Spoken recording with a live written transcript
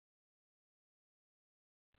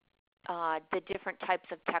the different types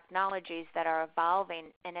of technologies that are evolving.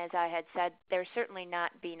 And as I had said, they're certainly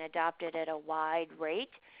not being adopted at a wide rate,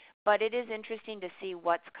 but it is interesting to see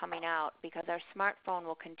what's coming out because our smartphone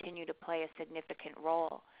will continue to play a significant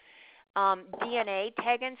role. DNA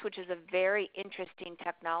taggants, which is a very interesting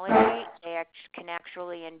technology. They can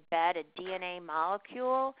actually embed a DNA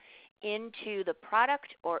molecule into the product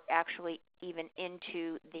or actually even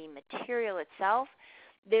into the material itself.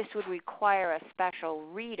 This would require a special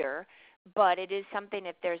reader, but it is something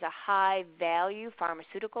if there's a high-value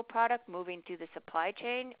pharmaceutical product moving through the supply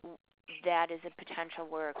chain, that is a potential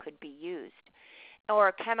where it could be used. Or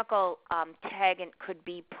a chemical taggant could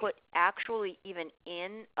be put actually even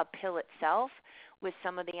in a pill itself. With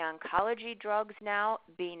some of the oncology drugs now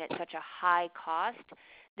being at such a high cost,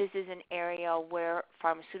 this is an area where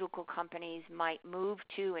pharmaceutical companies might move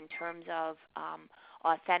to in terms of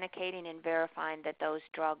authenticating and verifying that those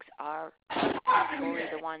drugs are actually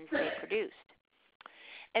the ones they produced.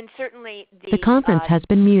 And certainly the conference has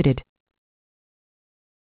been muted.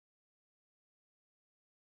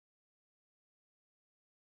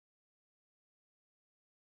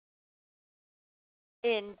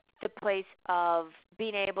 In the place of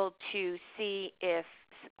being able to see if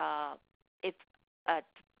a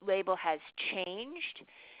label has changed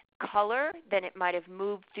color, then it might have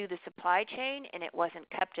moved through the supply chain and it wasn't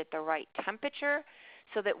kept at the right temperature,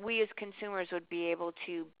 so that we as consumers would be able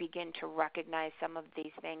to begin to recognize some of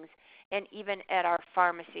these things. And even at our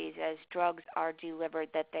pharmacies, as drugs are delivered,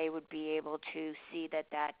 that they would be able to see that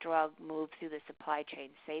that drug moved through the supply chain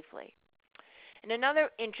safely. And another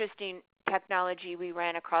interesting technology we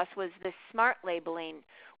ran across was the smart labeling,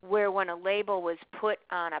 where when a label was put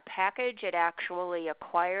on a package, it actually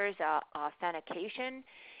acquires authentication.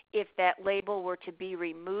 If that label were to be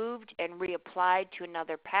removed and reapplied to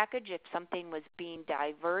another package, if something was being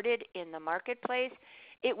diverted in the marketplace,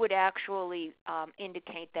 it would actually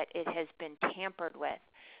indicate that it has been tampered with.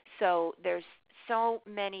 So there's so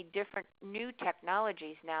many different new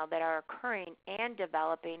technologies now that are occurring and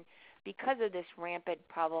developing because of this rampant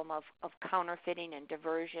problem of counterfeiting and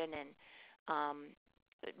diversion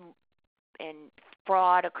and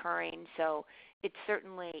fraud occurring. So it's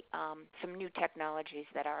certainly some new technologies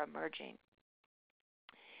that are emerging.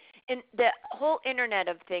 And the whole Internet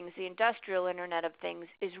of Things, the industrial Internet of Things,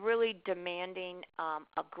 is really demanding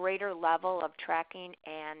a greater level of tracking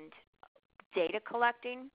and data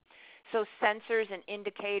collecting. So sensors and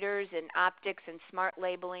indicators and optics and smart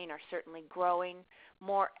labeling are certainly growing.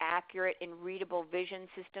 More accurate and readable vision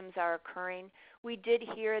systems are occurring. We did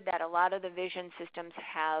hear that a lot of the vision systems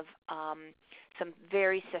have some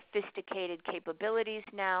very sophisticated capabilities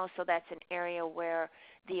now, so that's an area where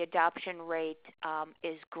the adoption rate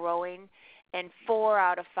is growing. And 4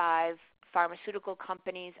 out of 5 pharmaceutical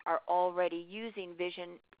companies are already using vision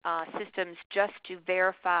systems just to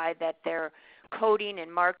verify that their coding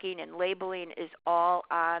and marking and labeling is all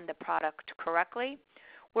on the product correctly,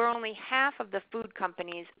 where only half of the food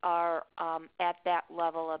companies are at that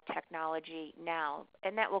level of technology now,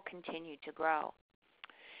 and that will continue to grow.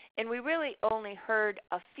 And we really only heard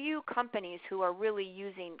a few companies who are really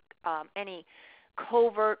using any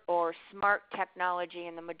covert or smart technology,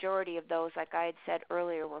 and the majority of those, like I had said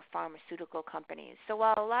earlier, were pharmaceutical companies. So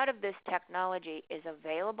while a lot of this technology is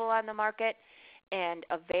available on the market and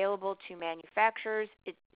available to manufacturers,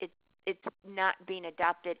 it's not being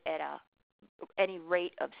adopted at any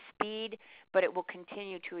rate of speed, but it will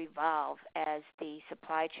continue to evolve as the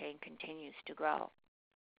supply chain continues to grow.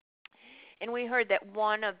 And we heard that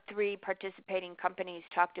 1 of 3 participating companies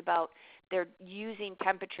talked about they're using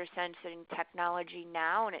temperature sensing technology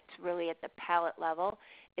now, and it's really at the pallet level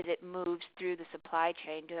as it moves through the supply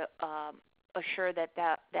chain to assure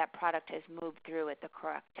that product has moved through at the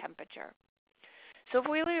correct temperature. So if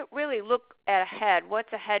we really look ahead,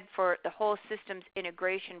 what's ahead for the whole systems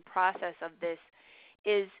integration process of this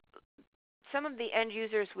is some of the end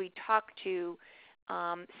users we talked to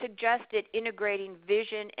suggested integrating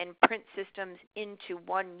vision and print systems into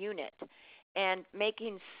one unit and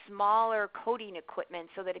making smaller coding equipment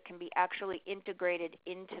so that it can be actually integrated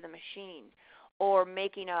into the machine, or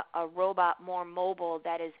making a robot more mobile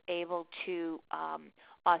that is able to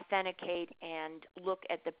authenticate and look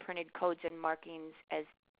at the printed codes and markings as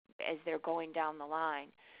they're going down the line.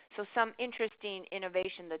 So some interesting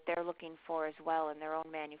innovation that they're looking for as well in their own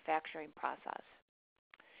manufacturing process.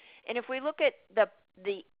 And if we look at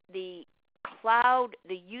the cloud,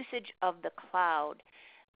 the usage of the cloud,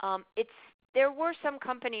 there were some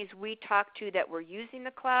companies we talked to that were using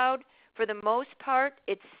the cloud. For the most part,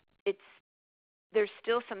 there's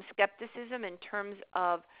still some skepticism in terms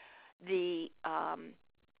of the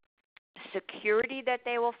security that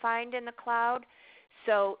they will find in the cloud.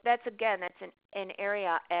 So that's an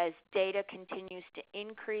area as data continues to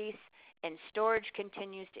increase and storage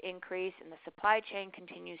continues to increase and the supply chain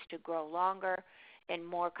continues to grow longer and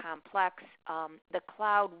more complex, the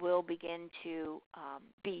cloud will begin to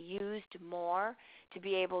be used more to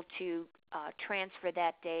be able to transfer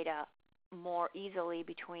that data more easily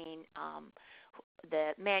between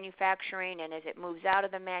the manufacturing, and as it moves out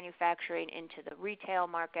of the manufacturing into the retail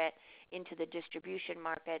market, into the distribution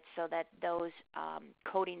market, so that those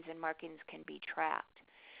codings and markings can be tracked.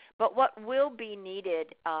 But what will be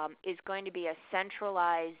needed is going to be a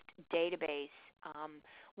centralized database.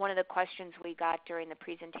 One of the questions we got during the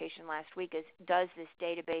presentation last week is, does this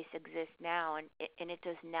database exist now? And it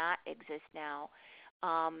does not exist now,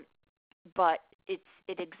 but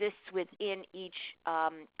it exists within each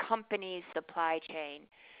company's supply chain.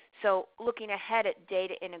 So looking ahead at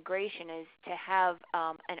data integration is to have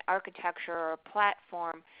an architecture or a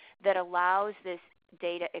platform that allows this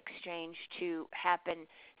data exchange to happen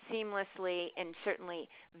seamlessly and certainly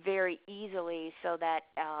very easily, so that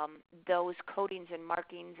those codings and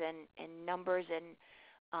markings and numbers and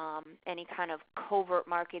any kind of covert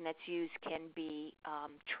marking that's used can be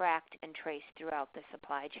tracked and traced throughout the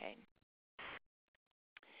supply chain.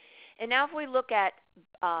 And now if we look at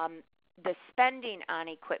the spending on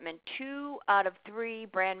equipment, 2 out of 3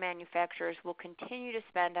 brand manufacturers will continue to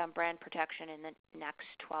spend on brand protection in the next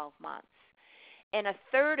 12 months. And a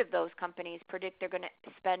third of those companies predict they're going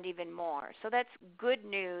to spend even more. So that's good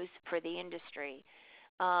news for the industry.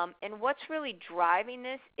 And what's really driving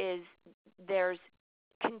this is there's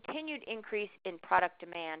continued increase in product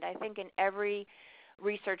demand. I think in every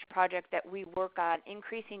research project that we work on,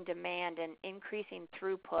 increasing demand and increasing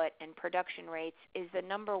throughput and production rates is the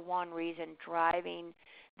number one reason driving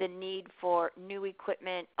the need for new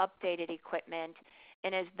equipment, updated equipment.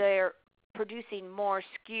 And as they're producing more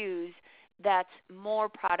SKUs, that's more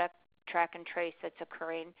product track and trace that's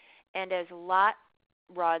occurring. And as lot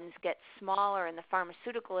runs get smaller in the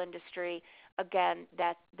pharmaceutical industry, again,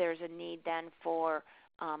 that there's a need then for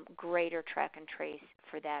greater track and trace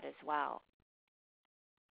for that as well.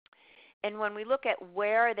 And when we look at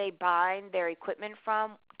where are they buying their equipment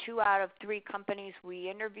from, 2 out of 3 companies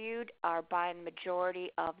we interviewed are buying the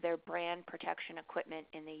majority of their brand protection equipment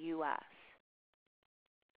in the U.S.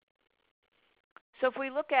 So if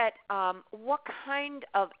we look at what kind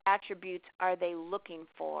of attributes are they looking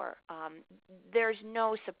for, there's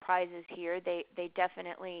no surprises here. They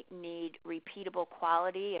definitely need repeatable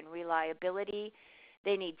quality and reliability.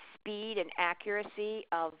 They need speed and accuracy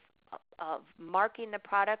of marking the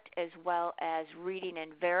product as well as reading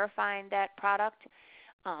and verifying that product.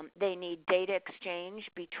 They need data exchange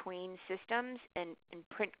between systems, and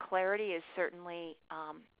print clarity is certainly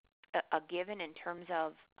a given in terms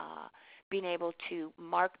of being able to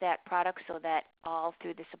mark that product so that all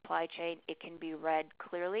through the supply chain it can be read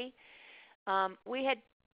clearly. We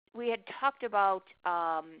had talked about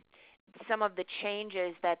some of the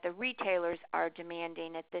changes that the retailers are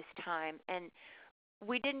demanding at this time, and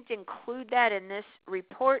we didn't include that in this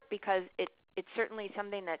report because it's certainly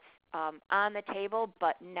something that's on the table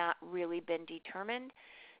but not really been determined.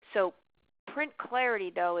 So print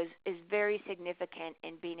clarity, though, is very significant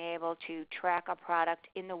in being able to track a product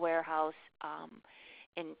in the warehouse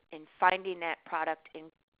and finding that product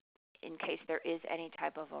in case there is any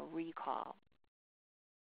type of a recall.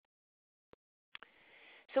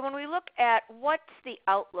 So when we look at what's the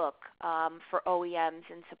outlook for OEMs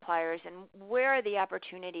and suppliers and where are the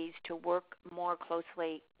opportunities to work more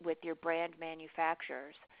closely with your brand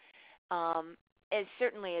manufacturers,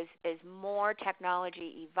 as more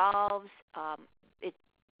technology evolves,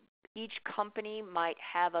 each company might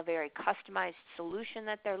have a very customized solution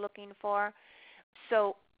that they're looking for.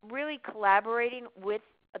 So really collaborating with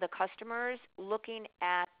the customers, looking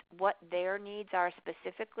at what their needs are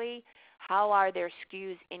specifically, how are their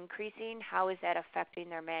SKUs increasing, how is that affecting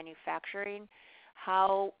their manufacturing,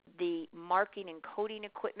 how the marking and coding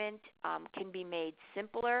equipment can be made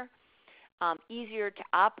simpler, easier to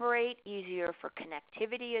operate, easier for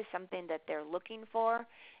connectivity is something that they're looking for.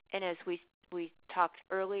 And as we talked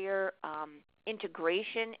earlier,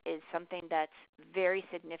 integration is something that's very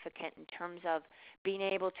significant in terms of being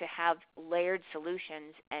able to have layered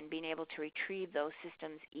solutions and being able to retrieve those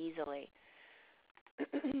systems easily.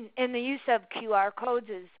 And the use of QR codes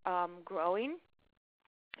is growing.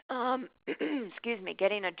 Excuse me,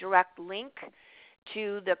 getting a direct link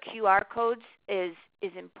to the QR codes is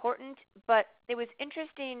important, but it was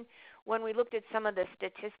interesting when we looked at some of the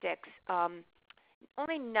statistics.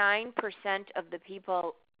 Only 9% of the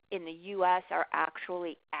people in the U.S. are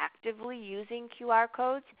actually actively using QR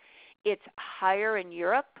codes, It's higher in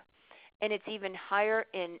Europe, and it's even higher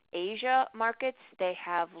in Asia markets. They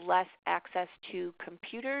have less access to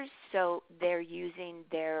computers, so they're using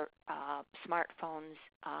their smartphones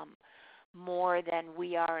more than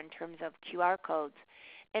we are in terms of QR codes.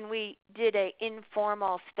 And we did an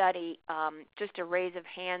informal study, just a raise of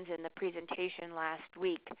hands in the presentation last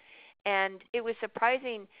week. And it was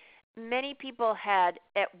surprising. Many people had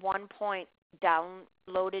at one point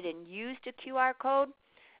downloaded and used a QR code,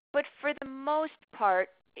 but for the most part,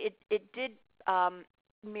 it did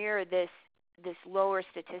mirror this lower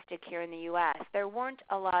statistic here in the U.S. There weren't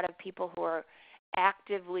a lot of people who are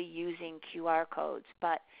actively using QR codes,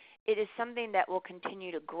 but it is something that will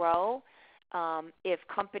continue to grow if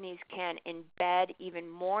companies can embed even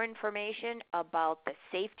more information about the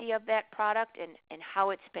safety of that product and how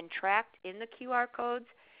it's been tracked in the QR codes.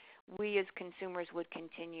 We as consumers would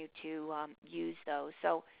continue to use those.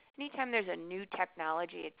 So anytime there's a new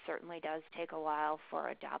technology, it certainly does take a while for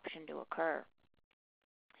adoption to occur.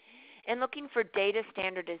 And looking for data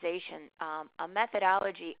standardization, a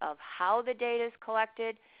methodology of how the data is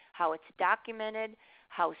collected, how it's documented,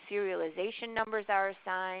 how serialization numbers are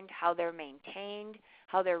assigned, how they're maintained,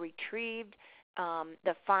 how they're retrieved.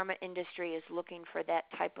 The pharma industry is looking for that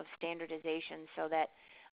type of standardization so that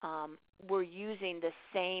we're using the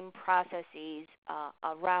same processes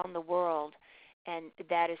around the world, and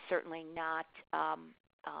that is certainly not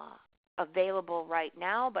available right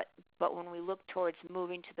now, but when we look towards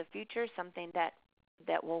moving to the future, something that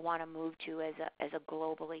we'll want to move to as a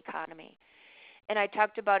global economy. And I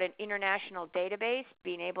talked about an international database,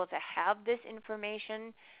 being able to have this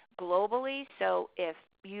information globally. So if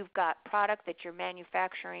you've got product that you're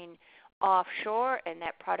manufacturing offshore and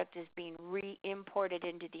that product is being re-imported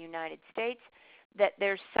into the United States, that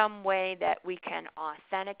there's some way that we can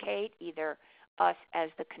authenticate either us as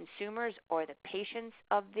the consumers or the patients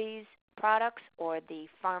of these products or the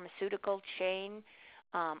pharmaceutical chain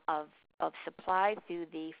of supply through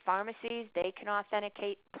the pharmacies. They can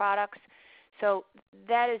authenticate products. So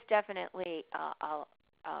that is definitely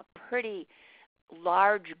a pretty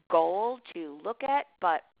large goal to look at,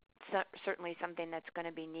 but certainly something that's going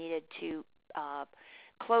to be needed to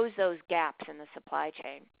close those gaps in the supply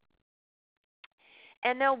chain.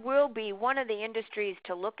 And there will be, one of the industries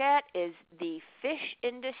to look at is the fish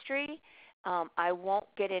industry. I won't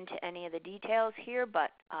get into any of the details here,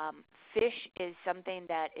 but fish is something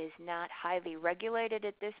that is not highly regulated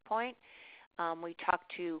at this point. We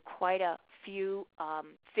talked to quite a few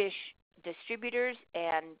fish distributors,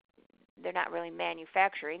 and they're not really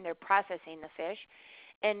manufacturing, they're processing the fish.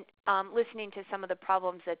 And listening to some of the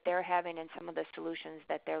problems that they're having and some of the solutions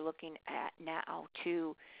that they're looking at now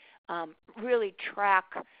to really track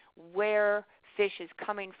where fish is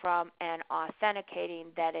coming from and authenticating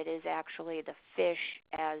that it is actually the fish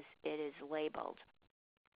as it is labeled.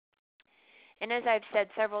 And as I've said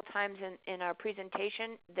several times in our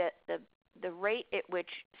presentation, the rate at which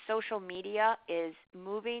social media is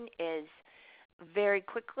moving is very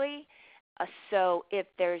quickly. So if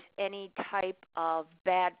there's any type of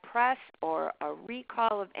bad press or a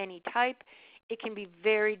recall of any type, it can be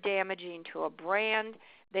very damaging to a brand.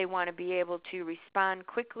 They want to be able to respond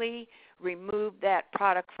quickly, remove that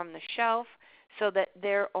product from the shelf so that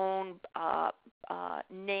their own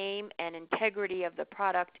name and integrity of the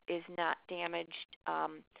product is not damaged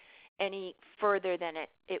any further than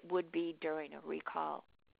it would be during a recall.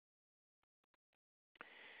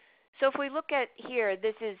 So if we look at here,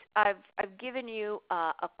 this is I've given you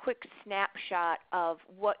a quick snapshot of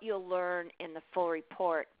what you'll learn in the full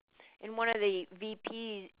report. And one of the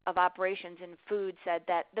VPs of operations in food said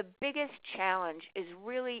that the biggest challenge is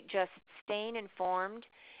really just staying informed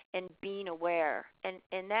and being aware. And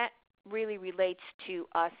that really relates to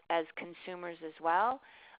us as consumers as well,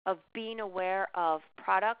 of being aware of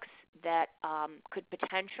products that could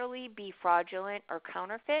potentially be fraudulent or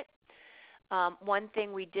counterfeit. One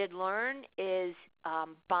thing we did learn is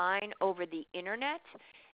buying over the internet,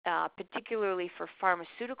 particularly for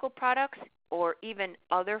pharmaceutical products or even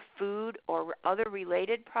other food or other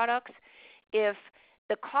related products. If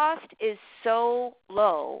the cost is so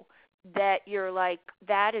low that you're like,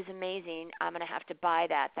 that is amazing, I'm going to have to buy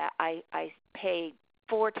that I pay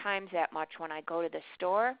 4 times that much when I go to the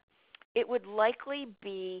store, it would likely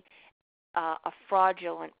be a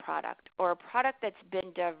fraudulent product or a product that's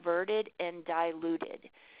been diverted and diluted.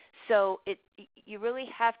 So you really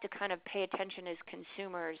have to kind of pay attention as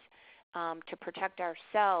consumers to protect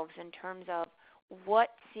ourselves in terms of what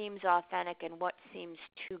seems authentic and what seems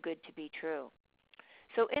too good to be true.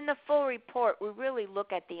 So in the full report, we really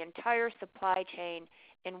look at the entire supply chain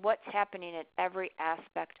and what's happening at every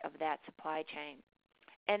aspect of that supply chain.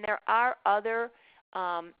 And there are other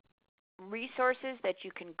resources that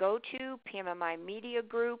you can go to. PMMI Media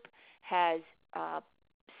Group has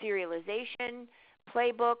serialization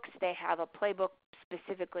playbooks. They have a playbook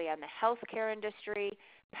specifically on the healthcare industry,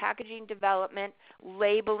 packaging development,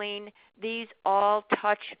 labeling. These all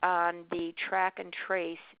touch on the track and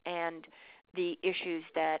trace and the issues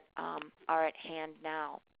that are at hand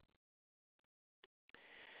now.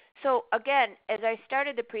 So again, as I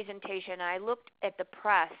started the presentation, I looked at the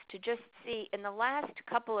press to just see in the last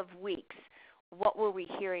couple of weeks, what were we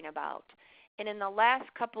hearing about? And in the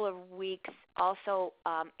last couple of weeks, also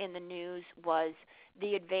in the news was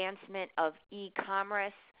the advancement of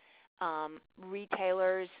e-commerce,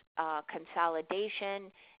 retailers,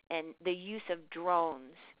 consolidation, and the use of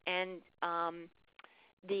drones. And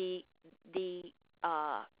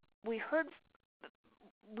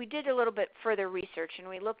we did a little bit further research, and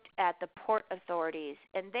we looked at the port authorities,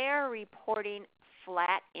 and they're reporting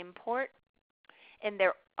flat import, and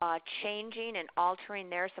they're changing and altering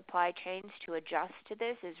their supply chains to adjust to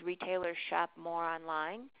this as retailers shop more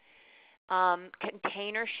online.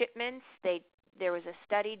 Container shipments, there was a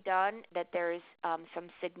study done that there's some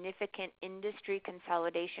significant industry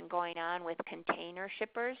consolidation going on with container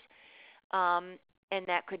shippers, and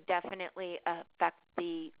that could definitely affect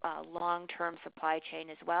the long-term supply chain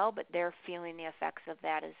as well, but they're feeling the effects of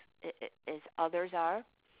that as others are.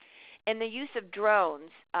 And the use of drones,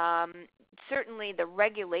 certainly the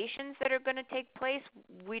regulations that are going to take place,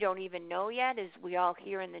 we don't even know yet. As we all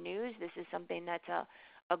hear in the news, this is something that's a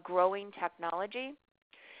growing technology.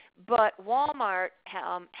 But Walmart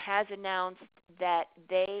has announced that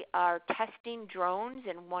they are testing drones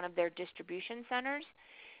in one of their distribution centers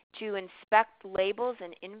to inspect labels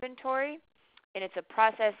and inventory. And it's a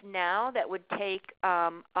process now that would take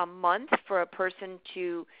a month for a person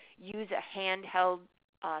to use a handheld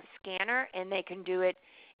scanner, and they can do it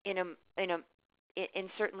in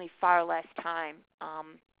certainly far less time.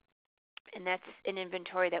 And that's an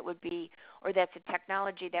inventory that would be, or that's a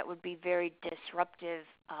technology that would be very disruptive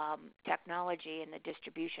technology in the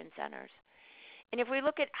distribution centers. And if we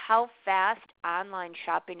look at how fast online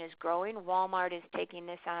shopping is growing, Walmart is taking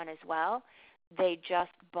this on as well. They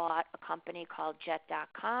just bought a company called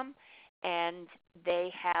Jet.com, and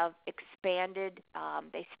they have expanded.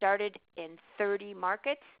 They started in 30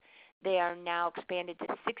 markets. They are now expanded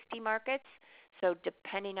to 60 markets. So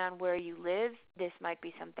depending on where you live, this might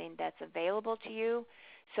be something that's available to you.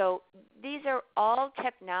 So these are all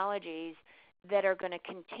technologies that are going to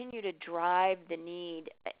continue to drive the need,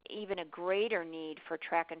 even a greater need for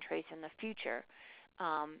track and trace in the future.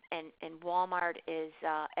 And Walmart is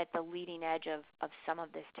at the leading edge of some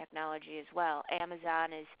of this technology as well. Amazon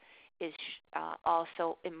is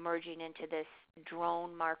also emerging into this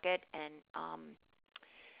drone market, and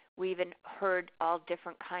we even heard all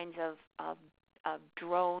different kinds of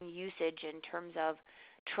drone usage in terms of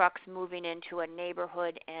trucks moving into a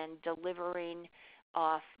neighborhood and delivering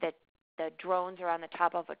off that the drones are on the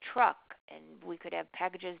top of a truck, and we could have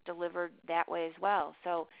packages delivered that way as well.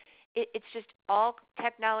 So it's just all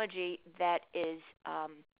technology that is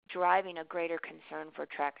driving a greater concern for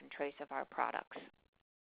track and trace of our products.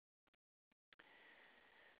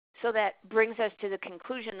 So that brings us to the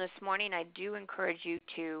conclusion this morning. I do encourage you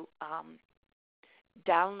to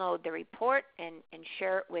download the report and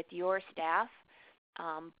share it with your staff.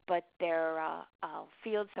 But I'll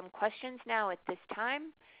field some questions now at this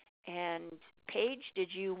time. And Paige,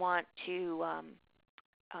 did you want to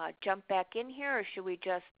jump back in here, or should we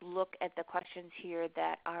just look at the questions here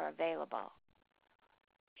that are available?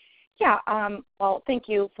 Yeah, well, thank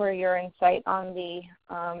you for your insight on the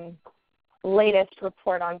latest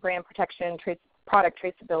report on brand protection and product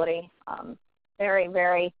traceability. Very,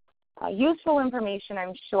 very useful information,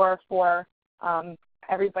 I'm sure, for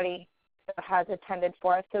everybody that has attended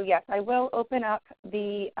for us. So yes, I will open up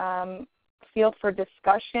the field for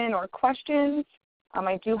discussion or questions.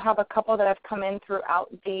 I do have a couple that have come in throughout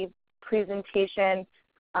the presentation.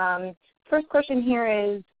 First question here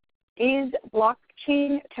is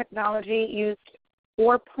blockchain technology used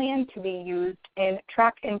or planned to be used in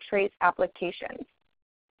track and trace applications?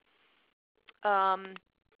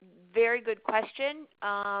 Very good question.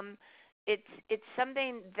 It's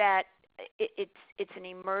something that it's an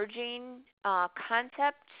emerging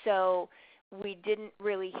concept, so we didn't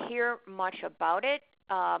really hear much about it.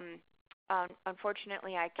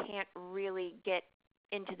 Unfortunately, I can't really get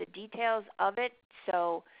into the details of it,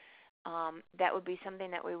 so that would be something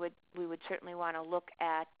that we would certainly want to look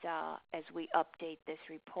at as we update this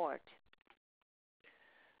report.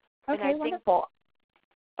 Okay, wonderful.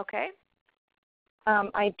 Okay.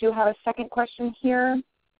 I do have a second question here,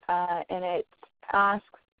 and it's asks,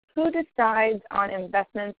 who decides on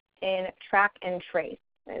investments in track and trace?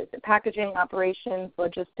 Is it packaging, operations,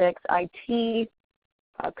 logistics, IT?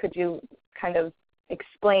 Could you kind of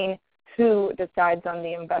explain who decides on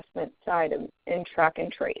the investment side in track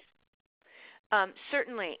and trace?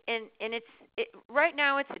 Certainly, and right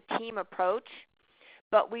now it's a team approach,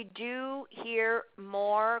 but we do hear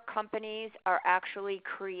more companies are actually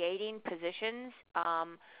creating positions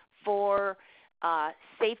for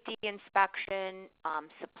safety inspection,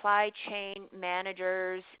 supply chain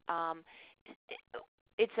managers.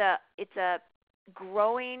 It's a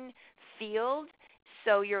growing field.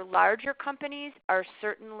 So your larger companies are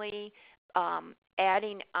certainly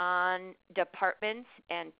adding on departments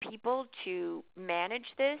and people to manage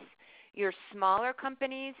this. Your smaller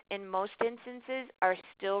companies, in most instances, are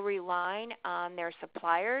still relying on their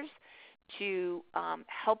suppliers to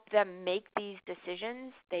help them make these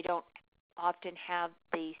decisions. They don't often have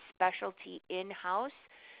the specialty in-house.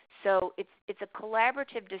 So it's a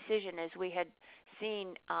collaborative decision, as we had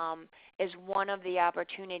seen as one of the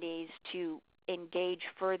opportunities to engage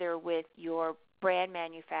further with your brand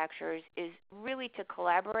manufacturers, is really to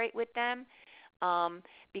collaborate with them,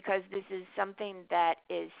 because this is something that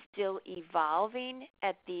is still evolving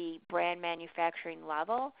at the brand manufacturing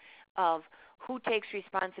level of who takes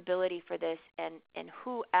responsibility for this and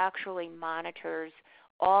who actually monitors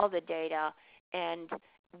all the data, and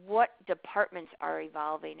what departments are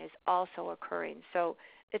evolving is also occurring. So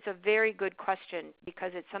it's a very good question,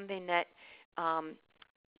 because it's something that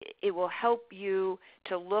it will help you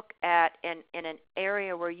to look at in an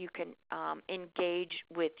area where you can engage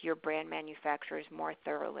with your brand manufacturers more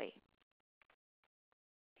thoroughly.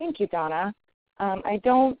 Thank you, Donna. I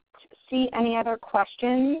don't see any other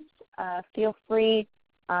questions. Feel free,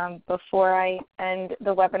 before I end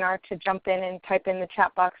the webinar, to jump in and type in the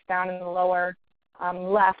chat box down in the lower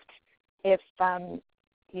left if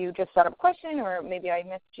you just set up a question, or maybe I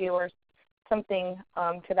missed you or something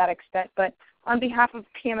to that extent. But on behalf of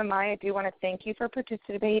PMMI, I do want to thank you for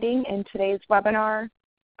participating in today's webinar.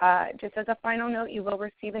 Just as a final note, you will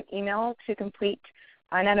receive an email to complete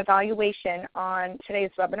an evaluation on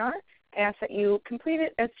today's webinar. I ask that you complete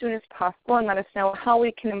it as soon as possible and let us know how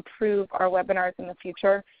we can improve our webinars in the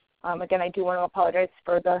future. Again, I do want to apologize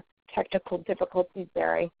for the technical difficulties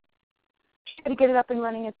there. I try to get it up and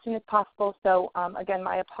running as soon as possible. So again,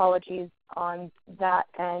 my apologies on that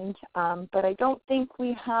end. But I don't think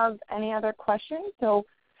we have any other questions. So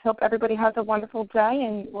I hope everybody has a wonderful day,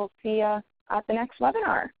 and we'll see you at the next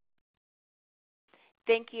webinar.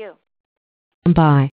 Thank you. Bye.